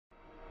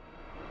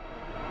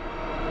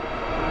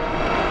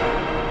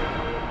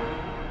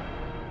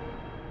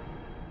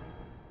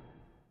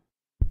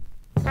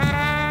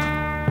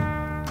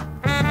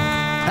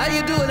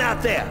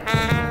out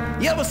there.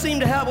 You ever seem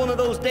to have one of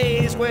those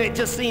days where it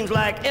just seems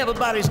like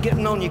everybody's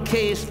getting on your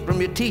case,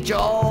 from your teacher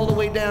all the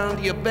way down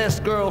to your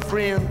best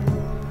girlfriend?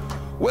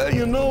 Well,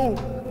 you know,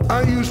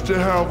 I used to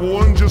have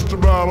one just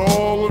about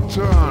all the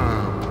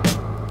time.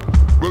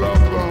 But I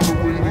found a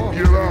way to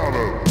get out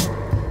of it.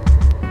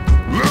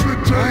 Let me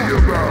tell you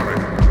about it.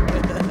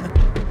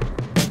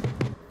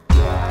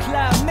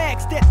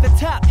 Climaxed at the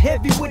top,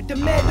 heavy with the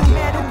metal.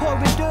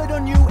 Pouring dirt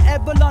on you,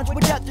 avalanche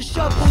without the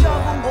shovel.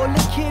 All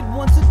the kid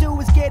wants to do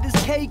is get his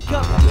cake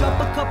up, drop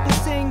a couple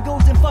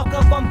singles and fuck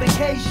up on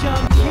vacation.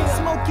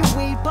 Smoke your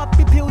weed, pop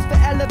your pills for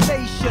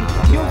elevation.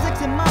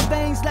 Music's in my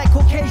veins like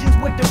Caucasians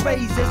with the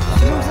razors.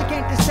 Music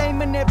ain't the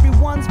same and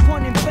everyone's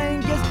pointing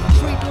fingers.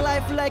 Treat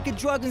life like a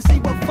drug and see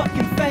what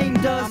fucking fame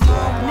does.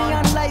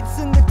 Neon lights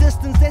in the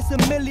distance, there's a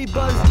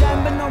millibuzz.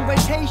 Diamond on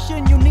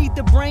rotation, you need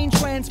the brain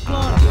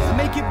transplant.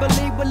 Make you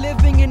believe we're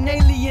living in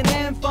alien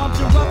anthems.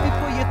 And rough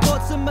before your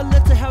thoughts similar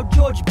to how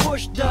George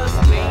Bush does.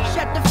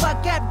 Shut the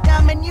fuck up,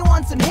 Diamond, you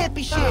on some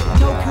hippie shit.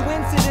 No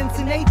coincidence,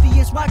 an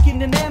atheist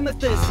rocking an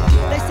amethyst.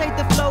 They say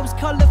the flow's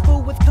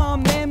colorful with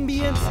calm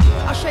ambience.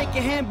 I'll shake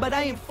your hand, but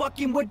I ain't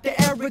fucking with the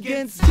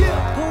arrogance.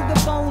 Pull the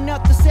bone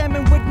out the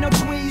salmon with no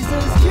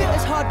tweezers.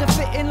 It's hard to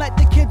fit in like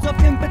the kids off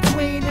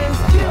in-betweeners.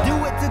 Do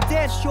it to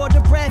death, short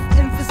of breath,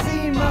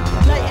 emphysema.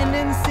 Light an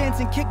incense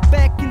and kick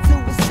back into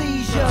a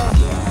seizure.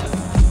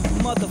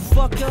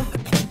 Motherfucker.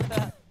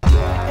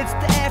 It's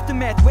the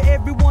aftermath where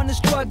everyone is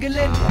struggling.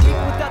 Weak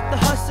without the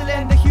hustle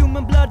and the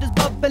human blood is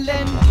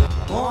bubbling.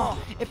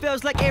 It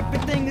feels like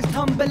everything is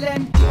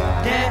tumbling.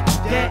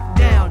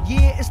 Down,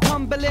 yeah, it's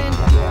tumbling.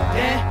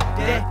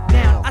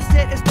 Down, I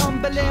said it's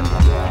tumbling.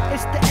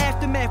 It's the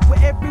aftermath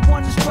where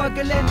everyone is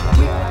struggling.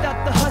 Weak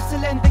without the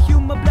hustle and the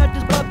human blood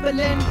is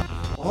bubbling.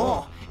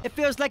 It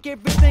feels like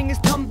everything is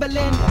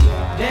tumbling.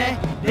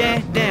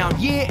 Down,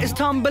 yeah, it's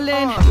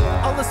tumbling.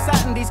 All of a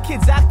sudden these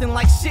kids acting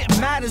like shit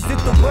matters. Did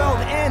the world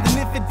end? And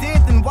if it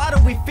did, then why do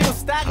we feel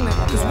stagnant?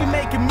 Cause we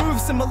making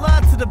moves similar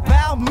to the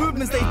bowel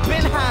movements they've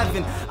been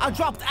having. I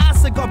dropped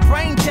acid, got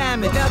brain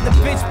damage. Now the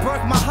bitch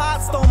broke my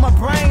heart, stole my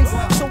brains.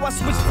 So I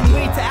switched from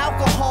weed to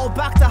alcohol,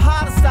 back to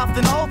harder stuff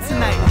than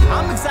alternate.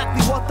 I'm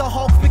exactly what the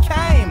Hulk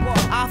became.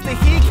 After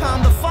he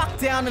calmed the fuck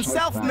down and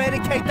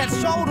self-medicate that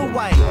shoulder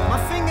weight. My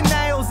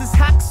fingernails is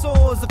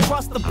hacksaws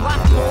across the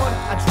blackboard.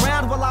 I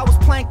drowned while I was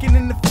planking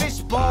in the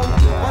fishbowl.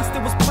 Once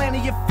there was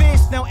plenty of fish,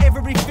 now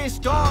every fish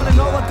gone. And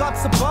all I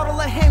got's a bottle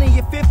of Henny,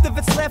 a fifth of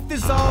its left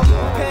is all.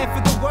 Prepare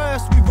for the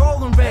worst, we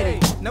rollin' ready.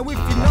 Now if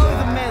you know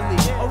the medley,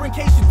 or in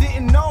case you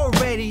didn't know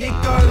already, it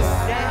goes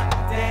down.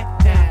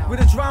 With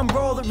a drum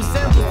roll that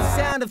resembles the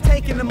sound of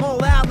taking them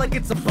all out like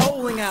it's a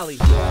bowling alley.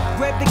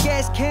 Grab the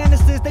gas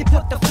canisters, they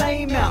put the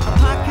flame out.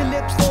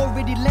 Apocalypse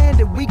already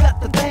landed, we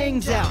got the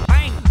things out.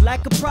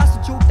 Like a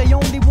prostitute, they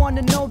only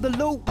wanna know the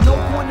loot. No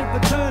point in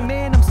return,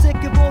 man, I'm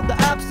sick of all the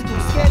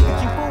obstacles.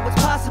 Scavenging for what's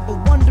possible,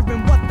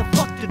 wondering what the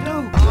fuck to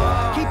do.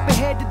 Keep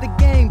ahead of the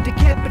game,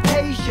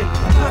 decapitation.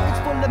 Pockets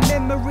full of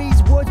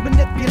memories, words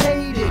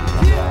manipulated.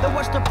 They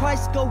watch the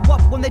price go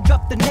up when they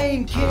drop the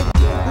name, kid.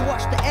 We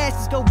watch the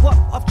asses go up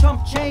off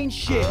Trump chain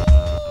shit.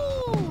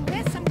 Ooh,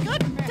 there's some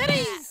good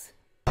titties.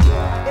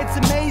 It's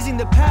amazing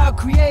the power of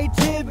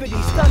creativity.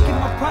 Stuck in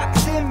my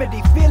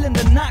proximity, feeling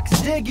the knocks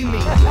digging me.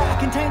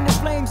 Contain the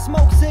flame,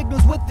 smoke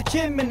signals with the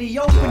chimney.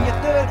 Open your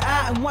third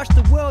eye and watch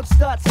the world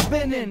start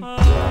spinning.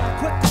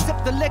 Quick to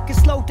sip the liquor,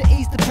 slow to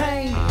ease the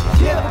pain.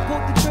 Never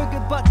pulled the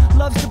trigger but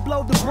loves to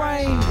blow the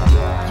brain.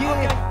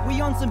 Yeah, we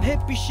on some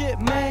hippie shit,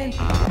 man.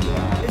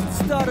 It's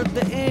the start of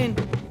the end.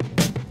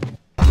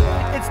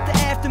 It's the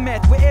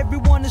aftermath where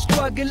everyone is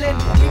struggling.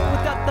 Weak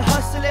without the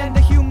hustle and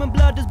the human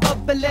blood is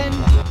bubbling.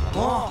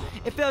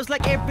 It feels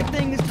like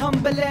everything is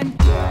tumbling.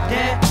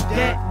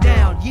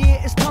 Down,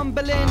 yeah, it's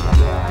tumbling.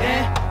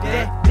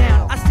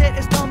 Down, I said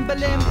it's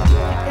tumbling.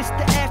 It's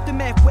the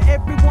aftermath where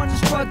everyone is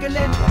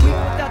struggling. Weak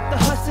without the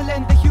hustle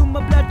and the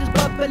human blood is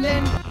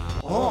bubbling.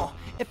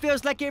 It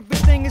feels like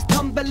everything is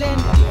tumbling.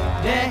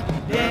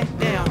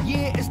 Down,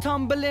 yeah, it's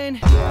tumbling.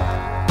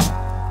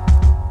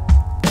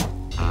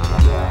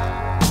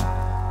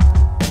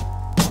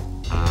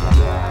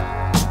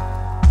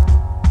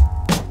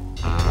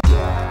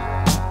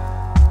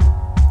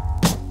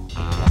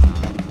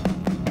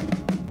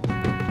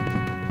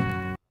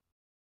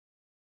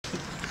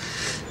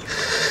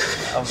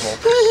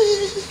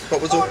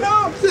 What was all? Oh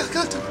no! I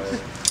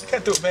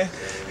can't do it, man.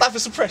 Life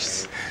is so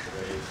precious.